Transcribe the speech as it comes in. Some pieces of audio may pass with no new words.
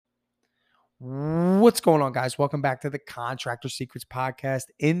What's going on, guys? Welcome back to the Contractor Secrets Podcast.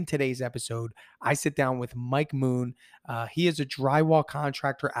 In today's episode, I sit down with Mike Moon. He is a drywall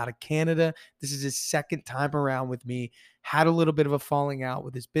contractor out of Canada. This is his second time around with me. Had a little bit of a falling out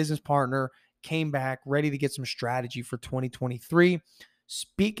with his business partner, came back ready to get some strategy for 2023.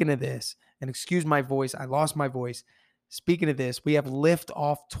 Speaking of this, and excuse my voice, I lost my voice. Speaking of this, we have Lift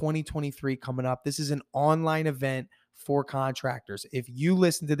Off 2023 coming up. This is an online event for contractors. If you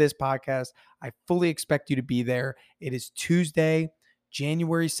listen to this podcast, I fully expect you to be there. It is Tuesday,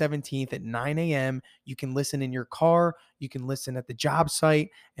 January 17th at 9 a.m. You can listen in your car. You can listen at the job site.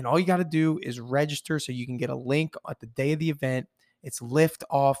 And all you got to do is register so you can get a link at the day of the event. It's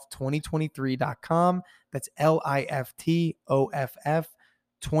liftoff2023.com. That's LIFTOFF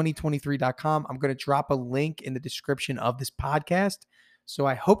 2023.com. I'm going to drop a link in the description of this podcast. So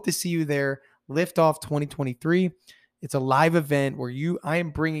I hope to see you there. Liftoff 2023. It's a live event where I am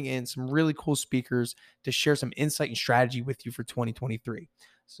bringing in some really cool speakers to share some insight and strategy with you for 2023.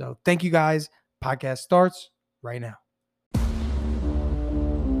 So thank you guys. Podcast starts right now.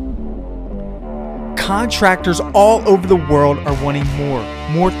 Contractors all over the world are wanting more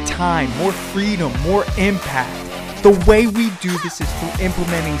time, more freedom, more impact. The way we do this is through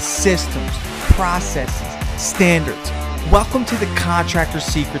implementing systems, processes, standards. Welcome to the Contractor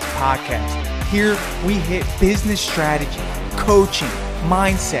Secrets Podcast. Here we hit business strategy, coaching,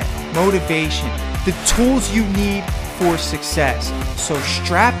 mindset, motivation, the tools you need for success. So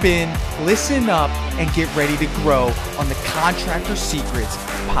strap in, listen up, and get ready to grow on the Contractor Secrets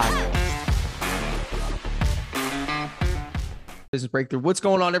Podcast. Business Breakthrough. What's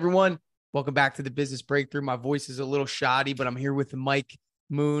going on, everyone? Welcome back to the Business Breakthrough. My voice is a little shoddy, but I'm here with Mike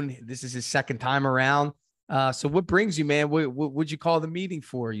Moon. This is his second time around. So what brings you, man? What'd you call the meeting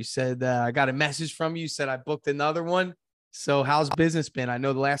for? You said, I got a message from you. You said I booked another one. So how's business been? I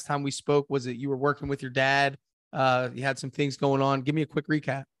know the last time we spoke, was it you were working with your dad? You had some things going on. Give me a quick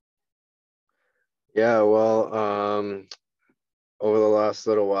recap. Yeah, well, over the last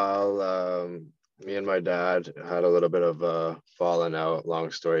little while, me and my dad had a little bit of a falling out, long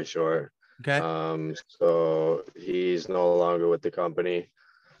story short. Okay. So he's no longer with the company.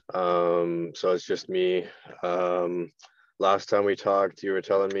 So it's just me. Last time we talked, you were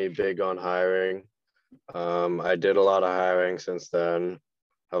telling me big on hiring. I did a lot of hiring since then.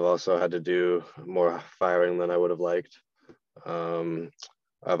 I've also had to do more firing than I would have liked. I've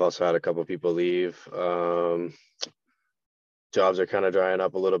also had a couple people leave. Jobs are kind of drying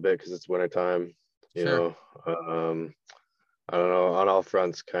up a little bit because it's wintertime, you know. I don't know, on all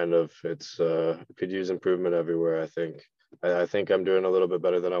fronts, kind of. It's could use improvement everywhere, I think. I think I'm doing a little bit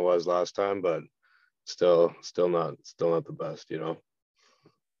better than I was last time, but still not the best, you know.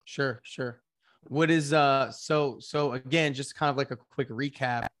 Sure. What is so again, just kind of like a quick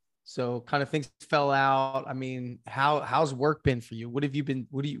recap. So kind of things fell out. I mean, how's work been for you?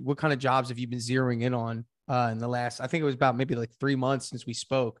 What kind of jobs have you been zeroing in on in the last, I think it was about maybe like 3 months since we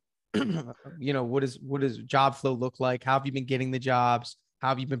spoke. You know, what does job flow look like? How have you been getting the jobs? How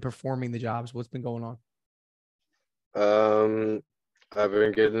have you been performing the jobs? What's been going on? I've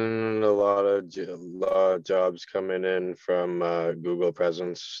been getting a lot of jobs coming in from Google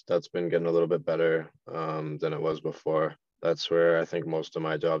Presence. That's been getting a little bit better than it was before. That's where I think most of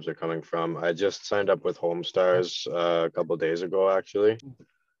my jobs are coming from. I just signed up with HomeStars a couple days ago, actually.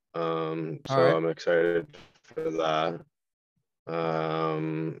 So right. I'm excited for that.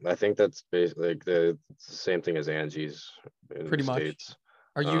 I think that's basically like the same thing as Angie's in pretty the much. States.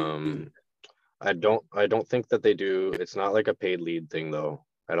 Are you? I don't think that they do. It's not like a paid lead thing, though.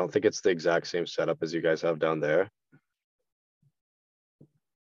 I don't think it's the exact same setup as you guys have down there.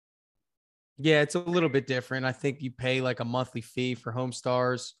 Yeah, it's a little bit different. I think you pay like a monthly fee for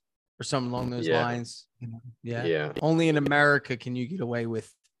HomeStars or something along those lines. Yeah. Only in America can you get away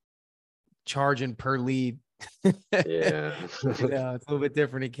with charging per lead. Yeah. It's a little bit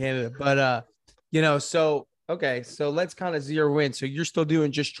different in Canada, but so okay, so let's kind of zero in. So you're still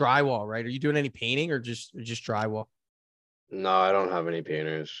doing just drywall, right? Are you doing any painting or just drywall? No, I don't have any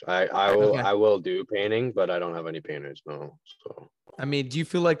painters. I will do painting, but I don't have any painters, no. So I mean, do you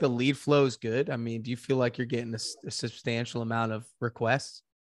feel like the lead flow is good? I mean, do you feel like you're getting a substantial amount of requests?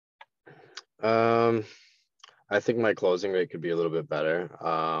 I think my closing rate could be a little bit better,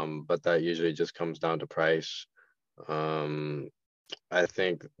 but that usually just comes down to price. I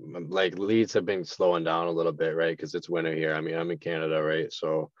think like leads have been slowing down a little bit, right? Because it's winter here. I mean, I'm in Canada, right?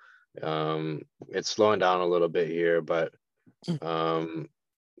 So it's slowing down a little bit here, but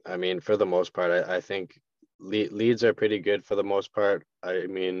I mean, for the most part, I think leads are pretty good for the most part. I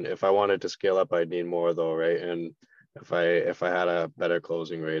mean, if I wanted to scale up, I'd need more though, right? And if I had a better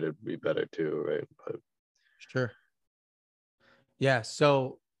closing rate, it'd be better too, right? But Sure. Yeah.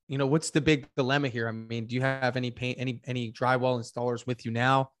 So, what's the big dilemma here? I mean, do you have any paint, any drywall installers with you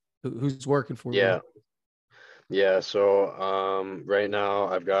now? Who's working for you? yeah, yeah. So right now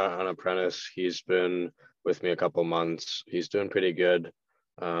I've got an apprentice. He's been with me a couple months. He's doing pretty good.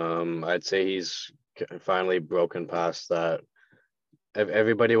 I'd say he's finally broken past that.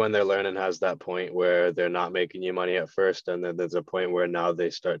 Everybody when they're learning has that point where they're not making you money at first, and then there's a point where now they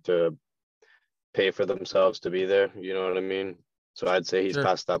start to pay for themselves to be there. You know what I mean? So I'd say he's Sure.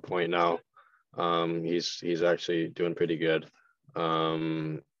 past that point now. He's actually doing pretty good.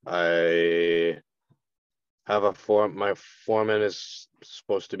 I have a form. My foreman is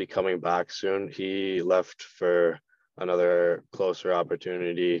supposed to be coming back soon. He left for another closer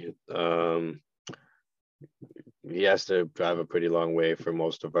opportunity. He has to drive a pretty long way for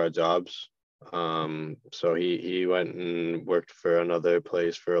most of our jobs. So he went and worked for another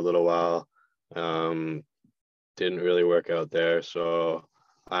place for a little while. Um, didn't really work out there, so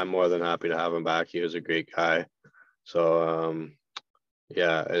I'm more than happy to have him back. He was a great guy. So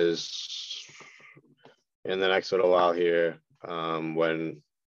yeah, is in the next little while here, when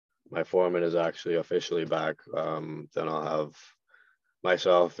my foreman is actually officially back, then I'll have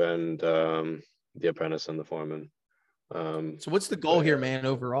myself and the apprentice and the foreman. So what's the goal But here, yeah. man,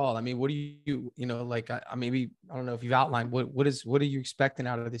 overall? I mean, what do like, maybe, I don't know if you've outlined what are you expecting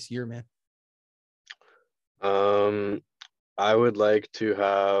out of this year, man? Um, I would like to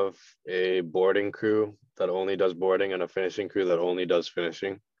have a boarding crew that only does boarding and a finishing crew that only does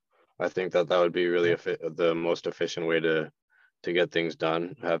finishing. I think that that would be really Yeah. the most efficient way to get things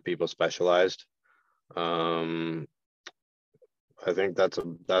done. Have people specialized. Um, I think that's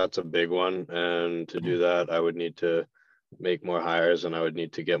a big one, and to do that, I would need to make more hires, and I would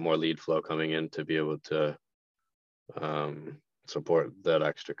need to get more lead flow coming in to be able to support that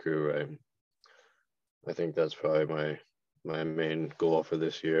extra crew. Right. I think that's probably my main goal for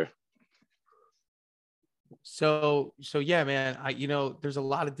this year. So yeah, man, there's a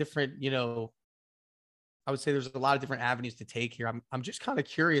lot of different, I would say there's a lot of different avenues to take here. I'm just kind of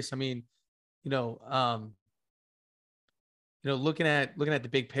curious. I mean, you know, um, looking at the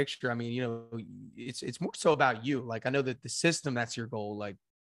big picture, I mean, it's more so about you. Like, I know that the system, that's your goal. Like,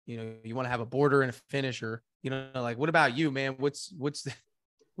 you want to have a border and a finisher, like, what about you, man? What's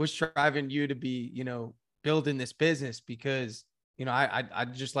driving you to be, building this business? Because,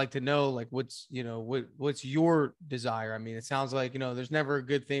 I'd just like to know, like, what's your desire? I mean, it sounds like, there's never a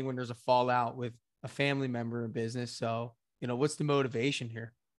good thing when there's a fallout with a family member in business. So, what's the motivation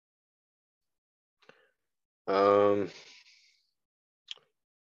here? Um,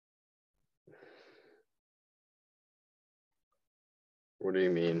 what do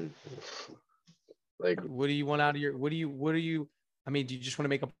you mean? Like, What do you want out of your, what do you, I mean, do you just want to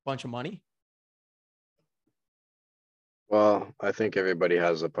make a bunch of money? well, I think everybody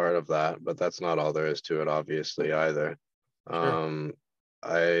has a part of that, but that's not all there is to it, obviously, either. Sure. Um,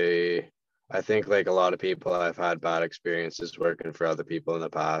 I I think like a lot of people, I've had bad experiences working for other people in the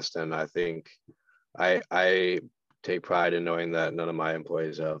past, and I think I take pride in knowing that none of my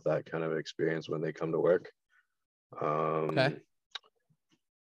employees have that kind of experience when they come to work. Okay. Um,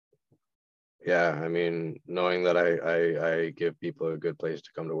 yeah, I mean, knowing that I give people a good place to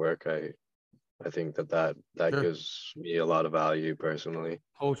come to work, I think that that Sure. gives me a lot of value personally.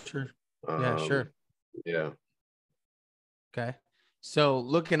 Culture. Yeah, Um, sure. yeah. Okay. So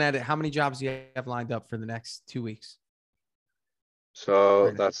looking at it, how many jobs do you have lined up for the next 2 weeks So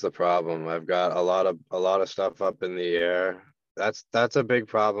right now? that's the problem. I've got a lot of stuff up in the air. That's a big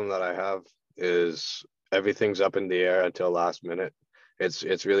problem that I have is everything's up in the air until last minute.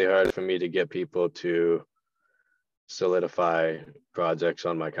 It's really hard for me to get people to solidify projects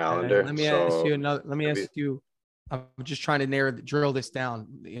on my Okay. calendar. So Let me every ask you, I'm just trying to drill this down.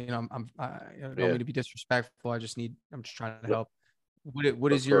 I don't yeah, mean to be disrespectful. I'm just trying to no, help. What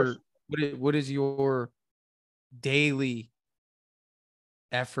of is course. what is your daily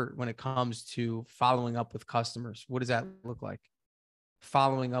effort when it comes to following up with customers? What does that look like?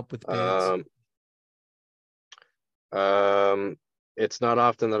 Following up with bids. Um, um, it's not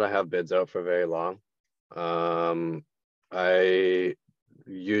often that I have bids out for very long. Um, I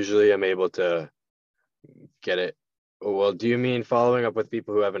usually am able to get it. Well, do you mean following up with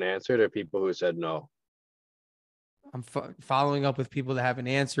people who haven't answered or people who said no? I'm following up with people that haven't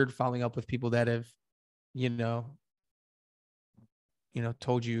answered, following up with people that have, you know,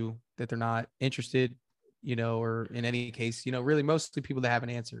 told you that they're not interested, or in any case, really mostly people that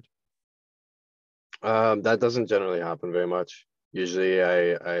haven't answered. That doesn't generally happen very much. Usually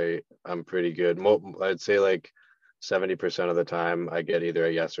I'm pretty good. I'd say like 70% of the time I get either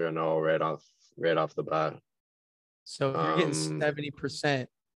a yes or a no right off the bat. So if you're getting 70%,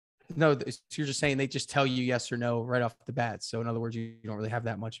 no, so you're just saying they just tell you yes or no right off the bat. So in other words, you don't really have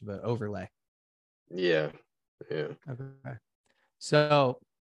that much of an overlay. Yeah. Okay. So,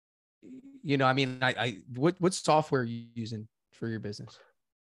 I mean, what software are you using for your business?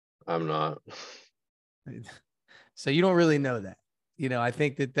 I'm not. So you don't really know that. I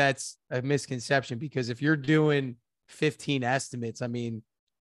think that's a misconception, because if you're doing 15 estimates, I mean,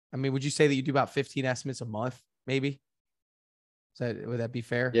 would you say that you do about 15 estimates a month, maybe? Would that be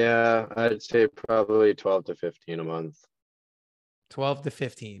fair? Yeah, I'd say probably 12 to 15 a month. 12 to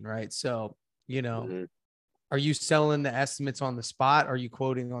 15, right? So, Mm-hmm. are you selling the estimates on the spot? Are you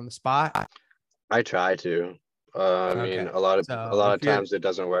quoting on the spot? I try to. I mean, Okay. a lot So of times it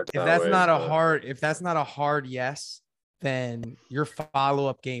doesn't work if that that's way. not a But hard, yes, then your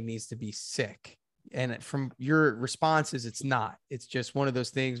follow-up game needs to be sick. And from your responses, it's not. It's just one of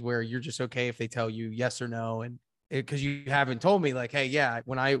those things where you're just okay if they tell you yes or no. And because you haven't told me, like, hey, yeah,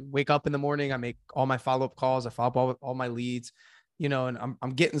 when I wake up in the morning, I make all my follow-up calls, I follow up all my leads, and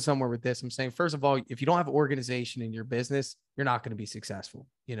I'm getting somewhere with this. I'm saying, first of all, if you don't have organization in your business, you're not going to be successful.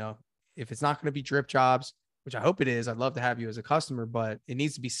 If it's not going to be drip jobs, which I hope it is, I'd love to have you as a customer, but it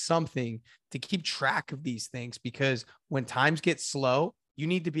needs to be something to keep track of these things, because when times get slow, you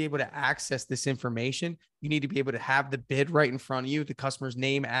need to be able to access this information. You need to be able to have the bid right in front of you, the customer's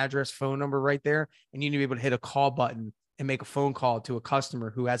name, address, phone number right there. And you need to be able to hit a call button and make a phone call to a customer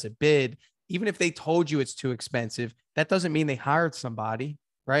who has a bid. Even if they told you it's too expensive, that doesn't mean they hired somebody,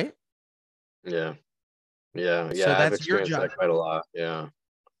 right? yeah. So I've that's your experienced job. that quite a lot. Yeah.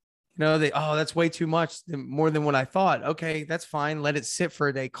 That's way too much, more than what I thought. Okay, that's fine. Let it sit for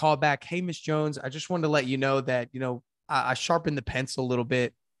a day. Call back. Hey, Miss Jones, I just wanted to let you know that, I sharpened the pencil a little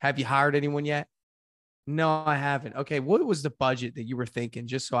bit. Have you hired anyone yet? No, I haven't. Okay, what was the budget that you were thinking,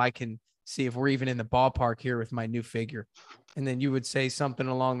 just so I can see if we're even in the ballpark here with my new figure? And then you would say something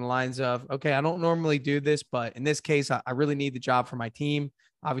along the lines of, okay, I don't normally do this, but in this case, I really need the job for my team.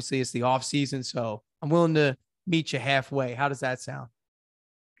 Obviously, it's the off season, so I'm willing to meet you halfway. How does that sound?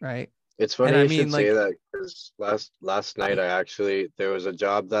 Right. It's And funny I you mean, should say like, that, because last night there was a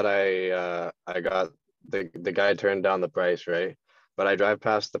job that I got, the guy turned down the price, right? But I drive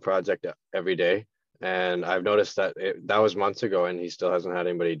past the project every day, and I've noticed that that was months ago and he still hasn't had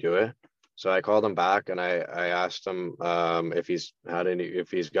anybody do it. So I called him back and I asked him if he's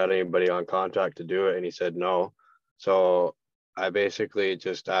got anybody on contract to do it, and he said no. So I basically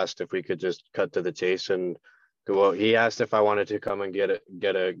just asked if we could just cut to the chase. And well, he asked if I wanted to come and get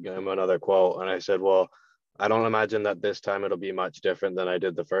him another quote, and I said, well, I don't imagine that this time it'll be much different than I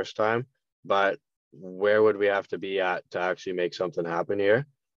did the first time, but where would we have to be at to actually make something happen here?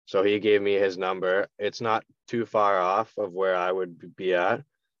 So he gave me his number. It's not too far off of where I would be at.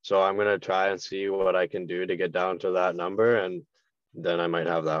 So I'm gonna try and see what I can do to get down to that number, and then I might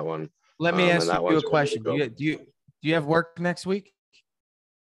have that one. let me And ask that you a one's ready to question. go. Do you have work next week?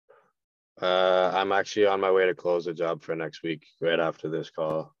 I'm actually on my way to close the job for next week, right after this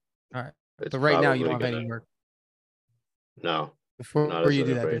call. All right. It's But right now you don't probably have any gonna, work. no, Before not as you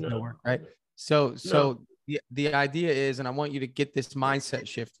do of that, right there's no now. work, right? So, No. the idea is, and I want you to get this mindset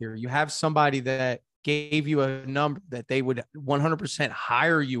shift here. You have somebody that gave you a number that they would 100%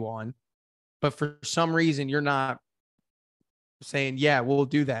 hire you on, but for some reason you're not saying, yeah, we'll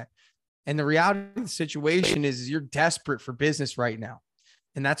do that. And the reality of the situation is you're desperate for business right now.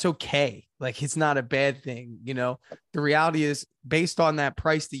 And that's okay. Like, it's not a bad thing. The reality is, based on that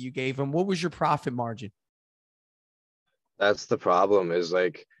price that you gave them, what was your profit margin? That's the problem, is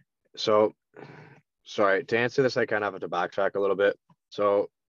like, so sorry to answer this, I kind of have to backtrack a little bit. So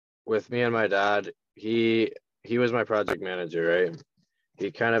with me and my dad, he was my project manager, right?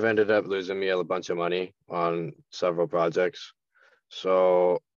 He kind of ended up losing me a bunch of money on several projects.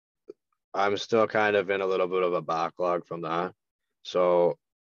 So I'm still kind of in a little bit of a backlog from that. So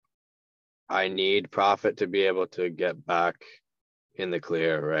I need profit to be able to get back in the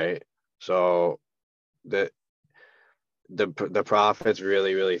clear, right? So the the profit's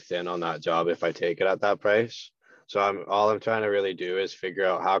really thin on that job if I take it at that price. So I'm trying to really do is figure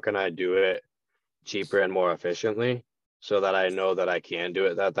out how can I do it cheaper and more efficiently, so that I know that I can do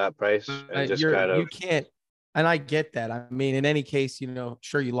it at that price, and just kind of. You can't, and I get that. I mean, in any case,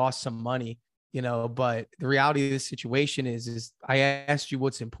 sure, you lost some money, but the reality of the situation is I asked you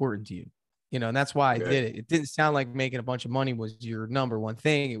what's important to you, and that's why I Okay. did it. It didn't sound like making a bunch of money was your number one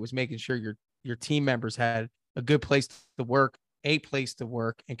thing. It was making sure your team members had a good place to work, a place to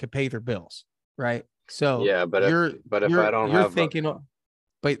work, and could pay their bills, right? So Yeah, but if I don't you're have thinking,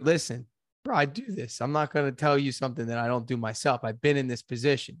 but listen, bro, I do this. I'm not going to tell you something that I don't do myself. I've been in this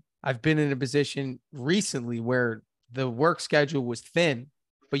position. I've been in a position recently where the work schedule was thin,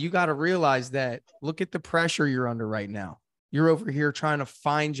 but you got to realize that look at the pressure you're under right now. You're over here trying to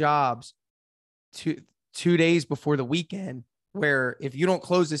find jobs two days before the weekend, where if you don't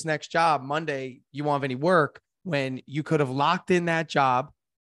close this next job Monday, you won't have any work, when you could have locked in that job,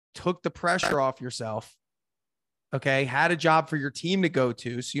 took the pressure off yourself. Okay. Had a job for your team to go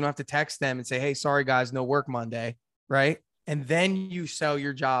to. So you don't have to text them and say, hey, sorry guys, no work Monday. Right. And then you sell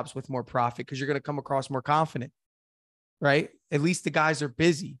your jobs with more profit because you're going to come across more confident. Right. At least the guys are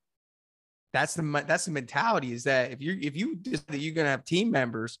busy. That's the mentality, is that if you just that you're going to have team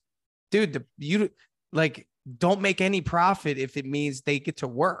members, dude, you like don't make any profit if it means they get to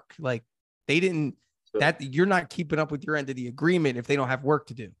work. Like they didn't, that you're not keeping up with your end of the agreement if they don't have work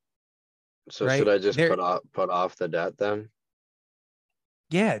to do. So right? should I just put off the debt then?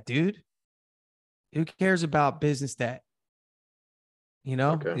 Yeah, dude. Who cares about business debt? You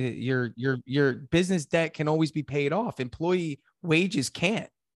know, Okay. your business debt can always be paid off. Employee wages can't.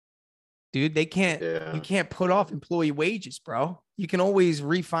 Dude, they can't. Yeah. You can't put off employee wages, bro. You can always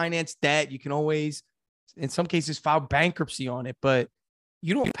refinance debt. You can always, in some cases, file bankruptcy on it. But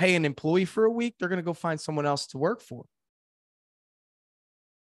you don't pay an employee for a week, they're going to go find someone else to work for.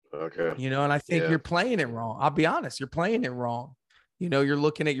 Okay. You know, and I think you're playing it wrong. I'll be honest, you're playing it wrong. You know, you're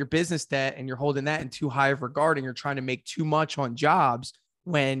looking at your business debt and you're holding that in too high of regard, and you're trying to make too much on jobs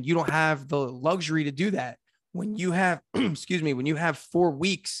when you don't have the luxury to do that. When you have, excuse me, when you have 4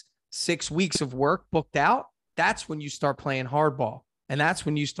 weeks, 6 weeks of work booked out, that's when you start playing hardball. And that's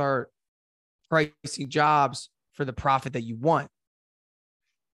when you start pricing jobs for the profit that you want.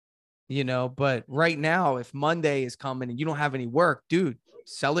 You know, but right now, if Monday is coming and you don't have any work, dude,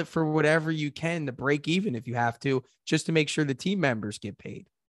 sell it for whatever you can to break even if you have to, just to make sure the team members get paid.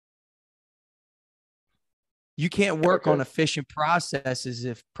 You can't work on efficient processes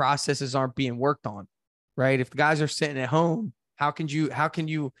if processes aren't being worked on, right? If the guys are sitting at home, how can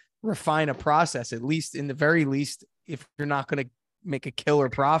you refine a process? At least, in the very least, if you're not going to make a killer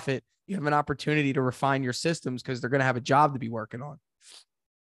profit, you have an opportunity to refine your systems because they're going to have a job to be working on.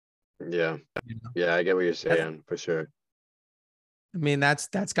 Yeah. Yeah, I get what you're saying, for sure. I mean, that's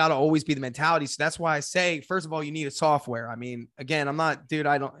got to always be the mentality. So that's why I say, first of all, you need a software. I mean, again, I'm not going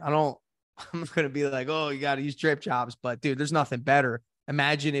to be like, oh, you got to use Drip Jobs, but dude, there's nothing better.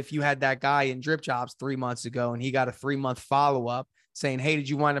 Imagine if you had that guy in Drip Jobs 3 months ago and he got a 3-month follow-up saying, hey, did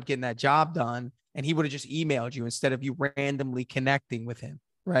you wind up getting that job done? And he would have just emailed you instead of you randomly connecting with him.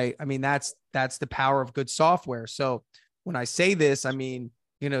 Right. I mean, that's the power of good software. So when I say this, I mean,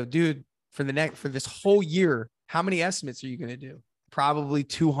 you know, dude, for this whole year, how many estimates are you going to do? Probably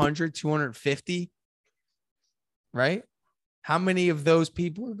 200, 250, right? How many of those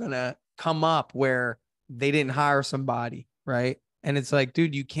people are going to come up where they didn't hire somebody, right? And it's like,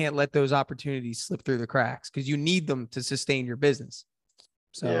 dude, you can't let those opportunities slip through the cracks because you need them to sustain your business.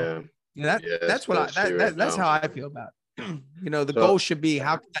 So that's how I feel about it. You know, the goal should be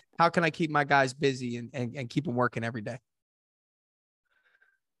how can I keep my guys busy and keep them working every day?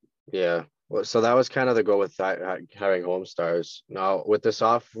 Yeah. Well, so that was kind of the goal with hiring Homestars. Now, with the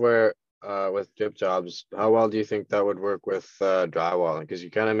software, with Drip Jobs, how well do you think that would work with drywalling? Because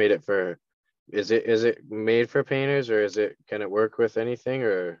you kind of made it for, is it made for painters, or can it work with anything,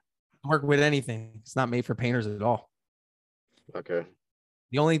 or? Work with anything. It's not made for painters at all. Okay.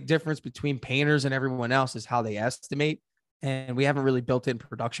 The only difference between painters and everyone else is how they estimate. And we haven't really built in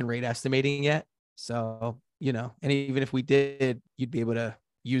production rate estimating yet. So, you know, and even if we did, you'd be able to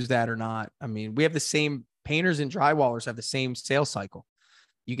use that or not. I mean, we have the same, painters and drywallers have the same sales cycle.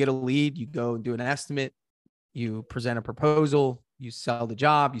 You get a lead, you go and do an estimate, you present a proposal, you sell the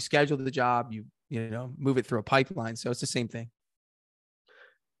job, you schedule the job, you move it through a pipeline. So it's the same thing.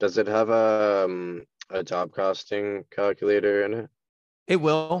 Does it have a job costing calculator in it? It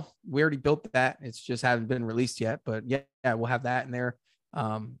will. We already built that. It's just haven't been released yet, but yeah, we'll have that in there.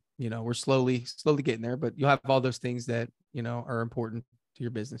 You know, we're slowly getting there, but you'll have all those things that, you know, are important to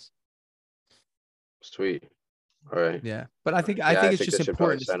your business. Sweet. All right. Yeah. But I think it's just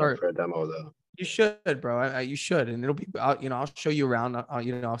important to start for a demo though. You should, bro. You should. And it'll be, I'll show you around,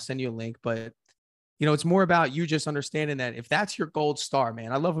 I'll send you a link, but you know, it's more about you just understanding that if that's your gold star,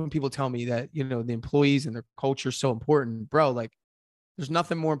 man, I love when people tell me that, you know, the employees and their culture is so important, bro. Like there's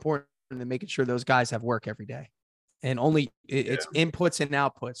nothing more important than making sure those guys have work every day. And it's inputs and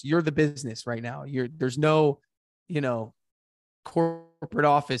outputs. You're the business right now. There's no, you know, corporate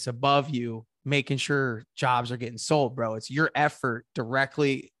office above you making sure jobs are getting sold, bro. It's your effort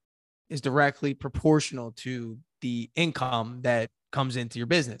is directly proportional to the income that comes into your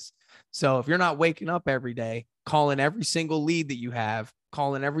business. So if you're not waking up every day, calling every single lead that you have,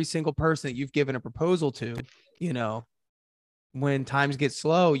 calling every single person that you've given a proposal to, you know, when times get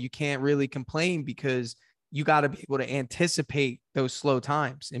slow, you can't really complain because you got to be able to anticipate those slow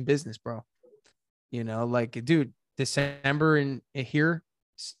times in business, bro. You know, like, dude, December and here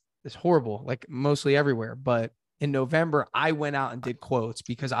is horrible, like mostly everywhere. But in November, I went out and did quotes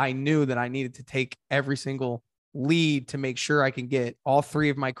because I knew that I needed to take every single lead to make sure I can get all 3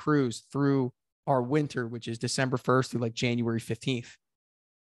 of my crews through our winter, which is December 1st through like January 15th.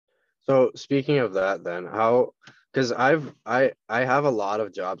 So speaking of that, then how? Because I have a lot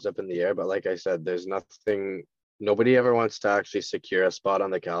of jobs up in the air, but like I said, there's nothing. Nobody ever wants to actually secure a spot on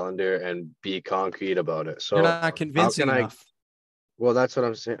the calendar and be concrete about it. You're So not how convincing can I? enough. Well, that's what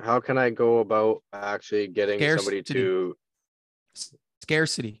I'm saying. How can I go about actually getting somebody Scarcity, to?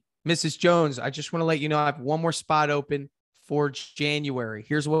 scarcity. Mrs. Jones, I just want to let you know I have one more spot open for January.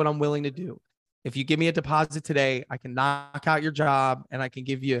 Here's what I'm willing to do. If you give me a deposit today, I can knock out your job and I can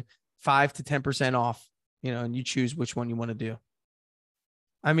give you 5 to 10% off, you know, and you choose which one you want to do.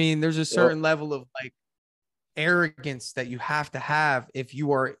 I mean, there's a Well, certain level of like arrogance that you have if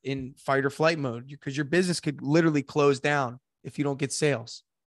you are in fight or flight mode because your business could literally close down if you don't get sales.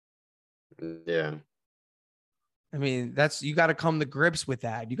 yeah, I mean, that's, you got to come to grips with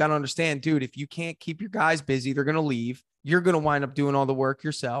that. You got to understand, dude, if you can't keep your guys busy, they're going to leave. You're going to wind up doing all the work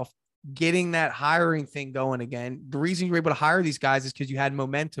yourself, getting that hiring thing going again. The reason you're able to hire these guys is because you had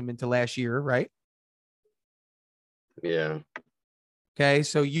momentum into last year, right? yeah, Okay.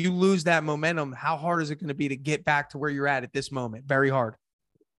 So you lose that momentum. How hard is it going to be to get back to where you're at this moment? Very hard.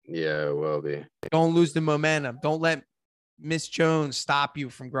 yeah. It will be. Don't lose the momentum. Don't let Miss Jones stop you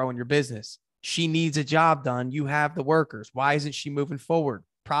from growing your business. She needs a job done. You have the workers. Why isn't she moving forward?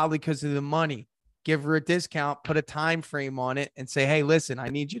 Probably because of the money. Give her a discount, put a time frame on it, and say, hey, listen, I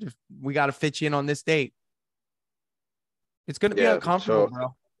need you to, we got to fit you in on this date. It's going to be Yeah. uncomfortable,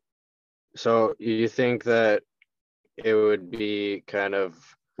 bro. So you think that it would be kind of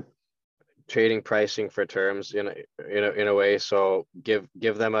trading pricing for terms in a way. So give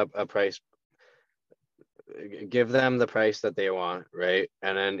them a price, give them the price that they want, right?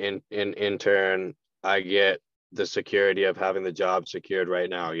 And then in turn, I get the security of having the job secured right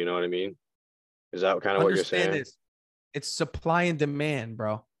now. You know what I mean? Is that kind of what you're Understand saying? this. It's supply and demand,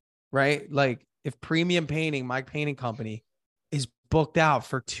 bro. Right? Like if Premium Painting, my painting company, is booked out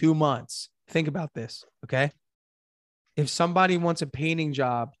for 2 months, think about this. Okay. If somebody wants a painting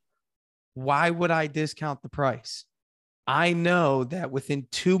job, why would I discount the price? I know that within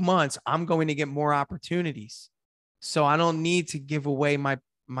 2 months, I'm going to get more opportunities. So I don't need to give away my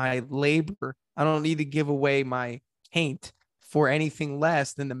labor. I don't need to give away my paint for anything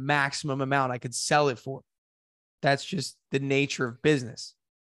less than the maximum amount I could sell it for. That's just the nature of business,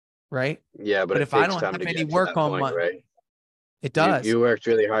 right? Yeah, but But it if I takes don't time have to any get to work that on point, my, right? it You does. you worked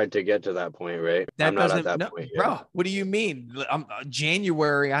really hard to get to that point, right? I'm That not at doesn't, that no, point yet. bro. What do you mean?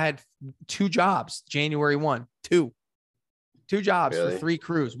 January, I had 2 jobs. January 1, two jobs for Really? 3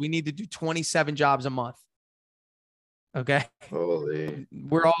 crews. We need to do 27 jobs a month. Okay. Holy.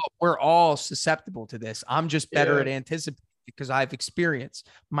 We're all susceptible to this. I'm just better Yeah. at anticipating because I've experienced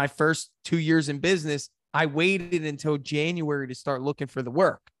my first 2 years in business. I waited until January to start looking for the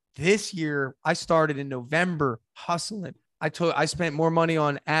work. This year, I started in November hustling. I spent more money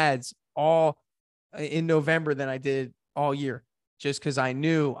on ads all in November than I did all year, just because I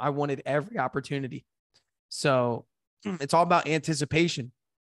knew I wanted every opportunity. So it's all about anticipation.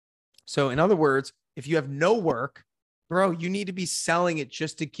 So, in other words, if you have no work, bro, you need to be selling it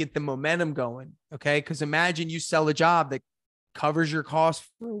just to get the momentum going. Okay. Because imagine you sell a job that covers your costs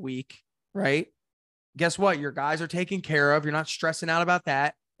for a week, right? Guess what? Your guys are taken care of. You're not stressing out about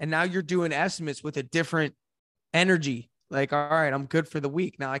that. And now you're doing estimates with a different energy. Like, all right, I'm good for the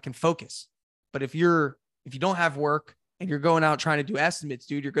week. Now I can focus. But if you don't have work and you're going out trying to do estimates,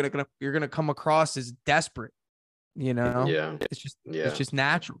 dude, you're gonna come across as desperate. You know, Yeah. it's Yeah. just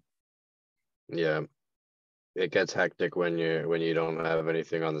natural. Yeah. It gets hectic when you don't have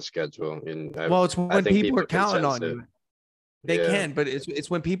anything on the schedule. And Well, it's I when think people are people can counting sense on it. you. They Yeah. can, but it's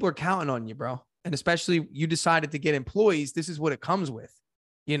when people are counting on you, bro. And especially you decided to get employees, this is what it comes with.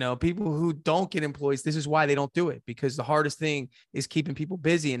 You know, people who don't get employees, this is why they don't do it, because the hardest thing is keeping people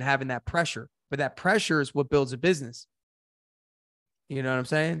busy and having that pressure. But that pressure is what builds a business. You know what I'm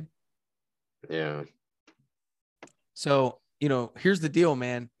saying? Yeah. So, here's the deal,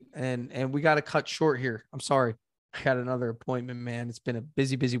 man. And we got to cut short here. I'm sorry. I got another appointment, man. It's been a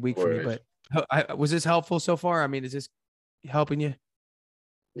busy, busy No week for me, worries. but was this helpful so far? I mean, is this helping you?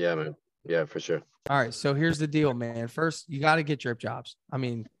 Yeah, man. Yeah, for sure. All right. So here's the deal, man. First, you got to get drip jobs. I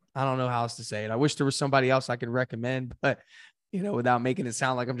mean, I don't know how else to say it. I wish there was somebody else I could recommend, but without making it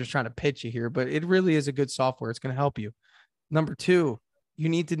sound like I'm just trying to pitch you here, but it really is a good software. It's going to help you. Number two, you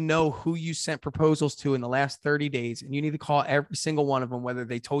need to know who you sent proposals to in the last 30 days, and you need to call every single one of them, whether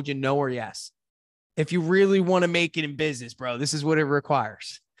they told you no or yes. If you really want to make it in business, bro, this is what it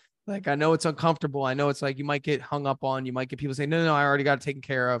requires. Like, I know it's uncomfortable. I know it's like you might get hung up on. You might get people saying, no, I already got it taken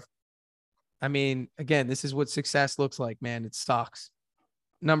care of. I mean, again, this is what success looks like, man. It sucks.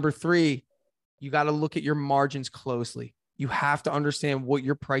 Number three, you got to look at your margins closely. You have to understand what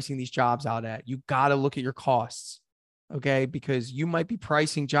you're pricing these jobs out at. You got to look at your costs, okay? Because you might be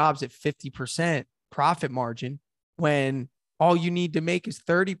pricing jobs at 50% profit margin when all you need to make is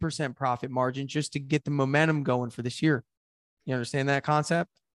 30% profit margin just to get the momentum going for this year. You understand that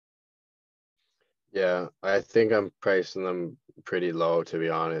concept? Yeah, I think I'm pricing them pretty low, to be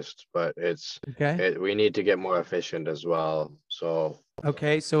honest, but Okay. we need to get more efficient as well. So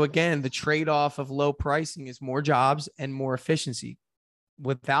Okay. So again, the trade-off of low pricing is more jobs and more efficiency.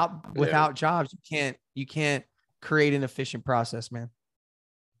 Without yeah, without jobs, you can't create an efficient process, man.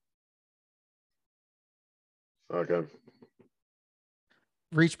 okay.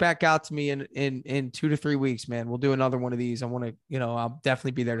 Reach back out to me in 2 to 3 weeks, man. We'll do another one of these. I want to, I'll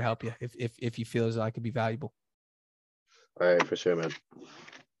definitely be there to help you if you feel as though I could be valuable. All right, for sure, man.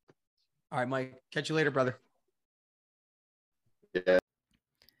 All right, Mike. Catch you later, brother. Yeah.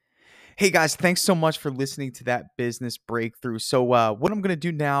 Hey guys, thanks so much for listening to that business breakthrough. So, what I'm going to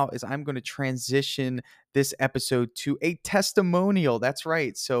do now is I'm going to transition this episode to a testimonial. That's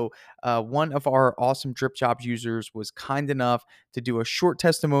right. So, one of our awesome Drip Jobs users was kind enough to do a short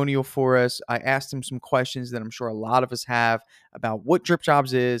testimonial for us. I asked him some questions that I'm sure a lot of us have about what Drip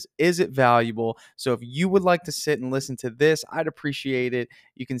Jobs is it valuable? So, if you would like to sit and listen to this, I'd appreciate it.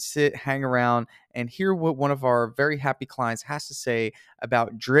 You can sit, hang around, and hear what one of our very happy clients has to say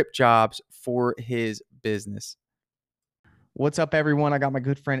about Drip Jobs for his business. What's up, everyone? I got my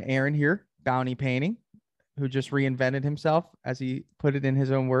good friend Aaron here, Bounty Painting, who just reinvented himself, as he put it in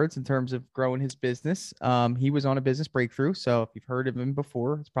his own words, in terms of growing his business. He was on a business breakthrough. So if you've heard of him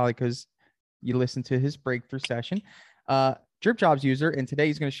before, it's probably because you listened to his breakthrough session. Drip Jobs user, and today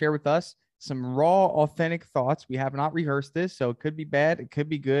he's going to share with us some raw, authentic thoughts. We have not rehearsed this, so it could be bad, it could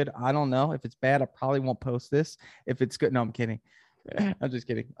be good. I don't know. If it's bad, I probably won't post this. If it's good, no, I'm kidding. I'm just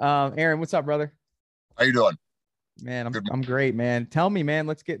kidding. Aaron, what's up, brother? How you doing? Man, I'm Good. I'm great, man. Tell me,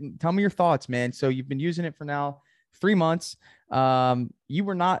 man. Tell me your thoughts, man. So you've been using it for now 3 months. You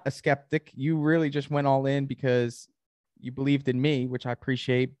were not a skeptic. You really just went all in because you believed in me, which I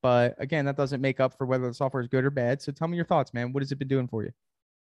appreciate. But again, that doesn't make up for whether the software is good or bad. So tell me your thoughts, man. What has it been doing for you?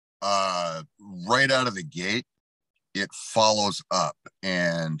 Right out of the gate, it follows up.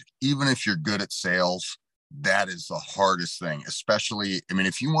 And even if you're good at sales, that is the hardest thing, especially, I mean,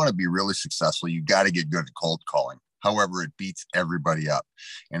 if you want to be really successful, you got to get good at cold calling. However, it beats everybody up.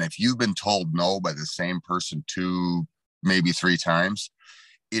 And if you've been told no by the same person 2, maybe 3 times,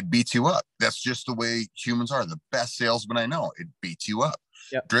 it beats you up. That's just the way humans are. The best salesman I know, it beats you up.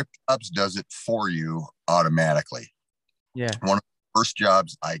 Yep. Drip Jobs does it for you automatically. Yeah. One of the first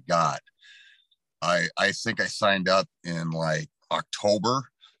jobs I got, I think I signed up in like October,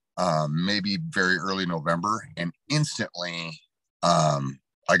 maybe very early November, and instantly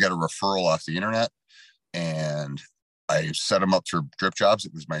I got a referral off the internet, and I set them up through Drip Jobs.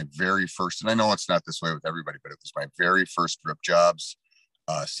 It was my very first, and I know it's not this way with everybody, but it was my very first Drip Jobs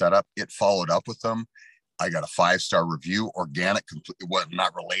setup. It followed up with them. I got a 5-star review, organic, completely, what,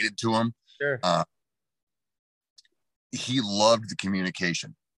 not related to him. Sure. He loved the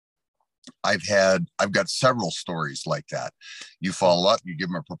communication. I've got several stories like that. You follow up, you give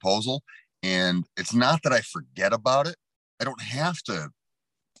them a proposal, and it's not that I forget about it. I don't have to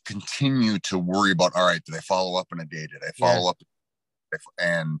continue to worry about, all right, did I follow up in a day? Did I follow up?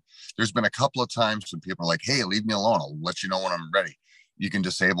 And there's been a couple of times when people are like, hey, leave me alone. I'll let you know when I'm ready. You can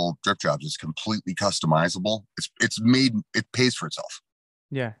disable Drip Jobs. It's completely customizable. It pays for itself.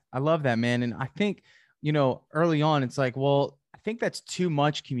 Yeah, I love that, man. And I think, early on, it's like, well, I think that's too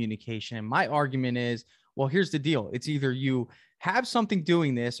much communication. And my argument is, well, here's the deal. It's either you have something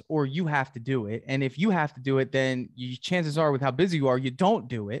doing this or you have to do it. And if you have to do it, then chances are, with how busy you are, you don't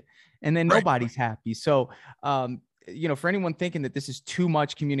do it. And then nobody's happy. So, for anyone thinking that this is too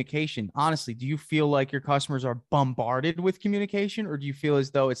much communication, honestly, do you feel like your customers are bombarded with communication, or do you feel as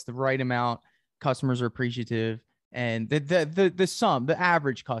though it's the right amount? Customers are appreciative, and the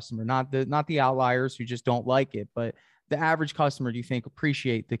average customer, not the outliers who just don't like it, but the average customer, do you think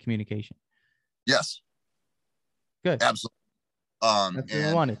appreciate the communication? Yes. Good. Absolutely. That's what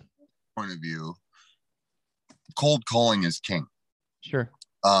I wanted. Point of view, cold calling is king. Sure.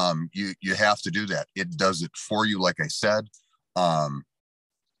 You have to do that. It does it for you. Like I said, I'm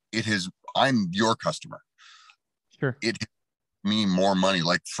your customer. Sure. It gives me more money.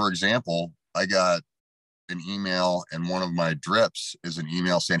 Like, for example, I got an email, and one of my drips is an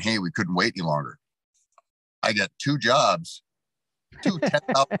email saying, hey, we couldn't wait any longer. I got two jobs, two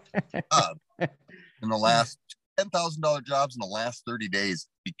 $10,000 jobs in the last $10,000 jobs in the last 30 days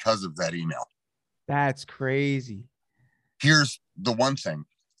because of that email. That's crazy. Here's the one thing.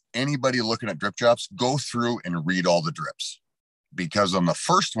 Anybody looking at drip jobs, go through and read all the drips, because on the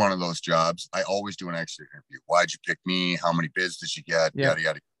first one of those jobs, I always do an exit interview. Why'd you pick me? How many bids did you get? Yeah. Yada,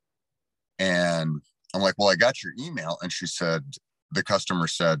 yada. And I'm like, well, I got your email. And she said, the customer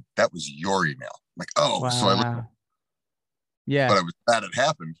said, that was your email. I'm like, oh, Wow. so I looked, yeah, but I was glad it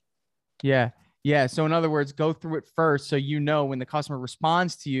happened. Yeah. Yeah. So in other words, go through it first, so you know when the customer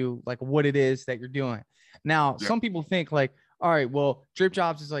responds to you, like what it is that you're doing. Now, Yeah. some people think like, all right, well, drip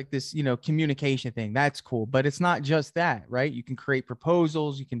jobs is like this, communication thing. That's cool. But it's not just that, right? You can create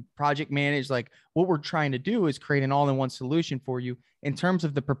proposals, you can project manage. Like what we're trying to do is create an all-in-one solution for you. In terms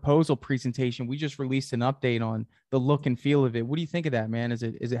of the proposal presentation, we just released an update on the look and feel of it. What do you think of that, man? Is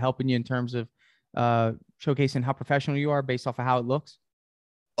it helping you in terms of showcasing how professional you are based off of how it looks?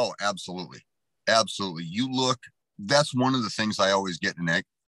 Oh, absolutely. Absolutely. That's one of the things I always get in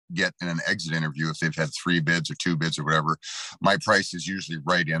an exit interview. If they've had 3 bids or 2 bids or whatever, my price is usually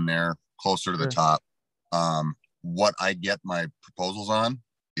right in there, closer to the top. What I get my proposals on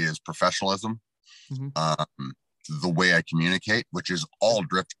is professionalism, the way I communicate, which is all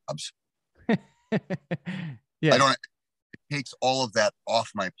drip jobs. Yeah. It takes all of that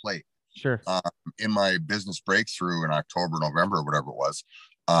off my plate. Sure. In my business breakthrough in October, November, or whatever it was,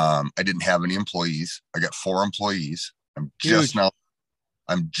 I didn't have any employees. I got 4 employees. I'm just now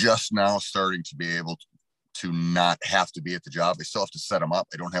starting to be able to not have to be at the job. I still have to set them up.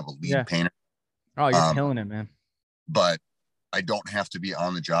 I don't have a lead painter. Oh, you're killing it, man. But I don't have to be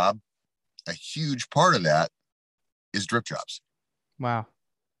on the job. A huge part of that is drip jobs. Wow.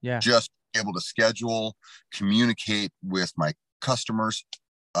 Yeah. Just able to schedule, communicate with my customers,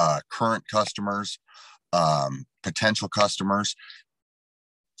 current customers, potential customers.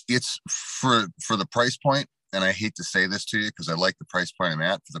 It's for the price point. And I hate to say this to you because I like the price point I'm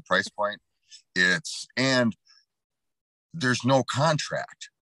at. For the price point, and there's no contract.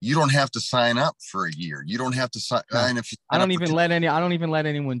 You don't have to sign up for a year. You don't have to sign. No. And if you I don't even let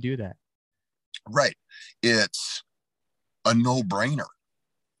anyone do that. Right. It's a no-brainer.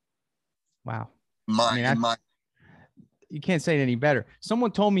 Wow. You can't say it any better.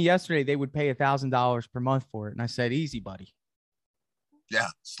 Someone told me yesterday they would pay $1,000 per month for it. And I said, easy, buddy. Yeah.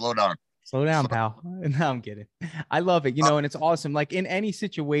 Slow down. Slow down, pal. No, I'm kidding. I love it. And it's awesome. Like in any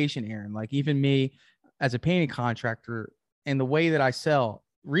situation, Aaron, like even me as a painting contractor and the way that I sell,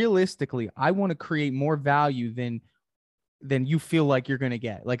 realistically, I want to create more value than you feel like you're going to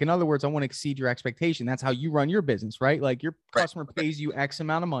get. Like, in other words, I want to exceed your expectation. That's how you run your business, right? Like your customer pays you X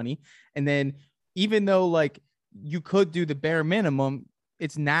amount of money. And then even though like you could do the bare minimum,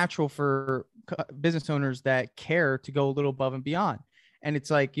 it's natural for business owners that care to go a little above and beyond. And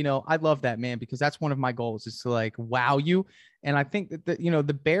it's like, I love that, man, because that's one of my goals is to like wow you. And I think that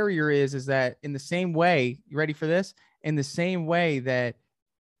the barrier is that in the same way, you ready for this? In the same way that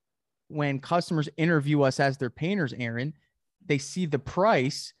when customers interview us as their painters, Aaron, they see the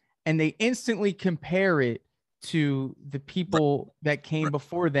price and they instantly compare it to the people that came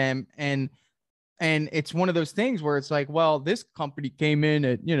before them. And it's one of those things where it's like, well, this company came in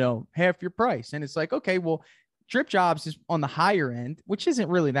at, half your price. And it's like, okay, well, drip jobs is on the higher end, which isn't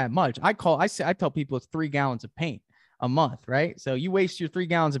really that much. I tell people it's 3 gallons of paint a month, right? So you waste your 3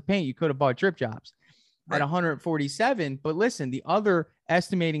 gallons of paint, you could have bought drip jobs at 147. But listen, the other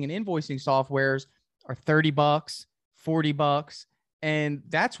estimating and invoicing softwares are $30, $40. And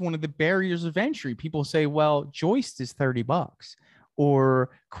that's one of the barriers of entry. People say, well, Joist is $30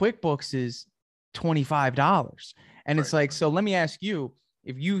 or QuickBooks is $25. And it's like, so let me ask you,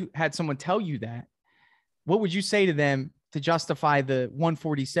 if you had someone tell you that, what would you say to them to justify the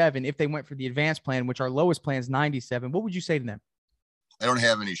 147 if they went for the advanced plan, which our lowest plan is 97? What would you say to them? I don't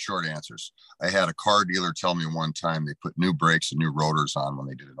have any short answers. I had a car dealer tell me one time they put new brakes and new rotors on when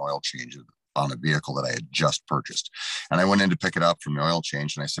they did an oil change on a vehicle that I had just purchased. And I went in to pick it up from the oil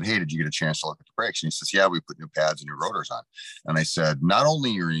change. And I said, hey, did you get a chance to look at the brakes? And he says, yeah, we put new pads and new rotors on. And I said, not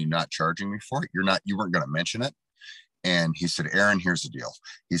only are you not charging me for it, you weren't going to mention it. And he said, Aaron, here's the deal.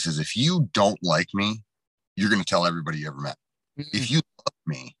 He says, if you don't like me, you're going to tell everybody you ever met. Mm-hmm.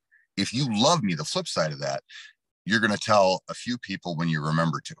 If you love me, the flip side of that, you're going to tell a few people when you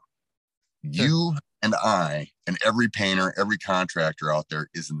remember to. Sure. You and I and every painter, every contractor out there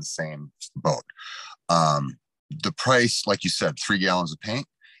is in the same boat. The price, like you said, 3 gallons of paint,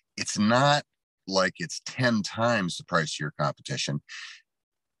 it's not like it's 10 times the price of your competition.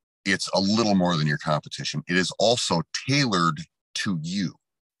 It's a little more than your competition. It is also tailored to you.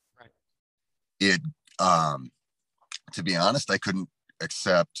 Right. It, to be honest, I couldn't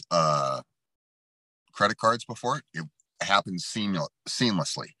accept credit cards before. It happens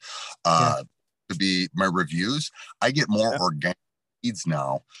seamlessly. To be my reviews, I get more organic leads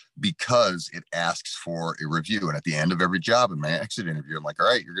now because it asks for a review. And at the end of every job in my exit interview, I'm like, all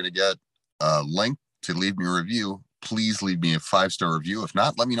right, you're going to get a link to leave me a review. Please leave me a 5-star review. If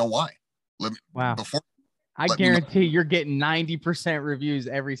not, let me know why. Wow. Before, I guarantee you're getting 90% reviews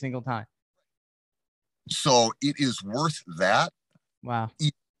every single time. So it is worth that. Wow.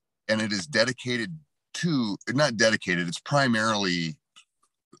 And it is dedicated to, not dedicated, it's primarily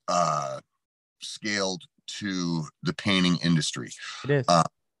scaled to the painting industry. It is.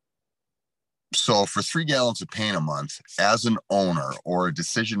 So for 3 gallons of paint a month, as an owner or a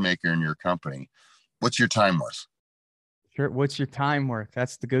decision maker in your company, what's your time worth? Sure. What's your time worth?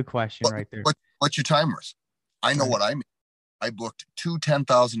 That's the good question right there. What's your time worth? I know what I mean. I booked 2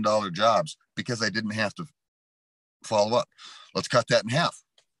 $10,000 jobs because I didn't have to follow up. Let's cut that in half.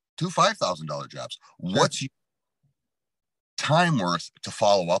 2 $5,000 jobs. Sure. What's your time worth to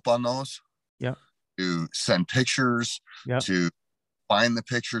follow up on those? Yeah. To send pictures, to find the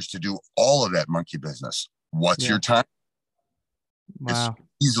pictures, to do all of that monkey business. What's your time? Wow. It's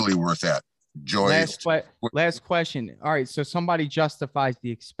easily worth that. Joy. Last question. All right. So somebody justifies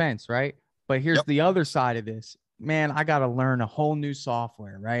the expense, right? But here's the other side of this. Man, I got to learn a whole new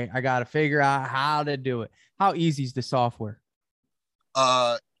software, right? I got to figure out how to do it. How easy is the software?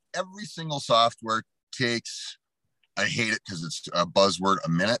 Every single software takes, I hate it because it's a buzzword, a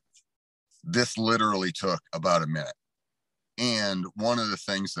minute. This literally took about a minute. And one of the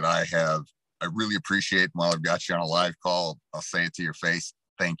things that I really appreciate while I've got you on a live call, I'll say it to your face.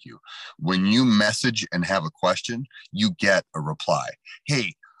 Thank you. When you message and have a question, you get a reply.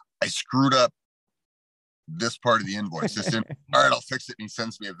 Hey, I screwed up this part of the invoice. All right, I'll fix it. And he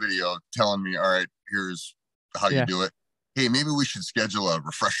sends me a video telling me, all right, here's how you do it. Hey, maybe we should schedule a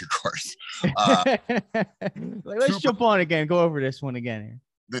refresher course. Let's jump on again. Go over this one again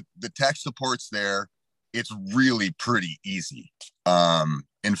here. The tech support's there. It's really pretty easy.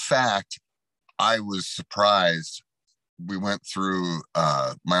 In fact, I was surprised. We went through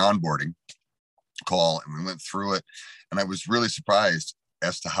my onboarding call and we went through it, and I was really surprised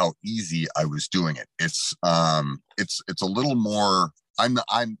as to how easy I was doing it. It's a little more.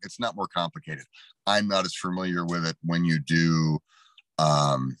 It's not more complicated. I'm not as familiar with it when you do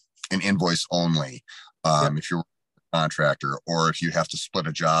an invoice only. If you're a contractor, or if you have to split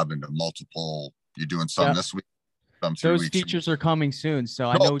a job into multiple, you're doing some this week, some 3 weeks. Those features are coming soon. So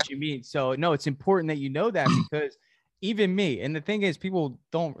I know what you mean. So no, it's important that you know that, because even me, and the thing is,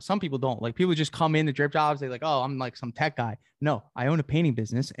 some people don't like, people just come in to drip jobs. They're like, oh, I'm like some tech guy. No, I own a painting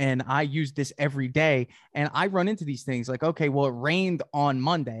business and I use this every day. And I run into these things like, okay, well, it rained on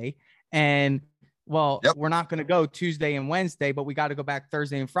Monday and we're not going to go Tuesday and Wednesday, but we got to go back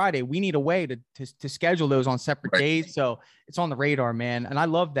Thursday and Friday. We need a way to schedule those on separate days. So it's on the radar, man. And I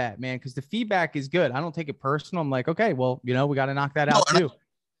love that, man, because the feedback is good. I don't take it personal. I'm like, okay, well, we got to knock that out too.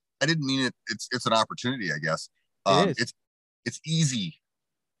 I didn't mean it. It's an opportunity, I guess. It's easy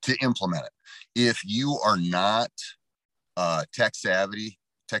to implement it. If you are not tech savvy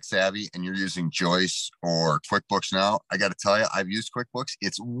and you're using Joyce or QuickBooks now, I got to tell you, I've used QuickBooks.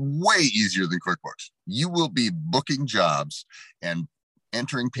 It's way easier than QuickBooks. You will be booking jobs and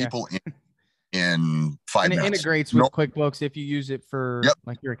entering people in 5 minutes. And it integrates with QuickBooks if you use it for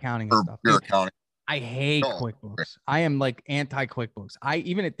like your accounting and stuff. Your accounting. I hate QuickBooks. I am like anti QuickBooks.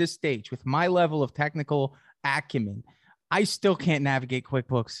 Even at this stage, with my level of technical acumen, I still can't navigate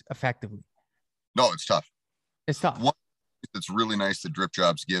QuickBooks effectively. No, it's tough. It's tough. One thing that's really nice that Drip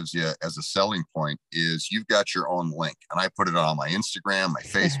Jobs gives you as a selling point is you've got your own link, and I put it on my Instagram, my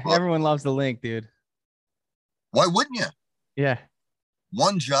Facebook. Everyone loves the link, dude. Why wouldn't you? Yeah.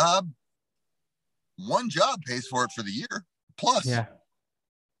 One job pays for it for the year. Plus. Yeah.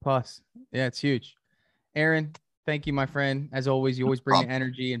 Yeah, it's huge. Aaron, thank you, my friend. As always, you always bring the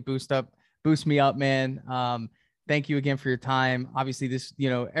energy and boost me up, man. Thank you again for your time. Obviously, this,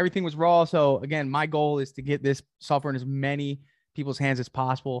 everything was raw. So again, my goal is to get this software in as many people's hands as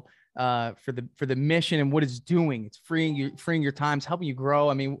possible for the mission and what it's doing. It's freeing your time, it's helping you grow.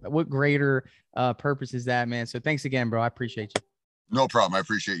 I mean, what greater purpose is that, man? So thanks again, bro. I appreciate you. No problem. I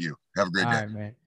appreciate you. Have a great day. All right, man.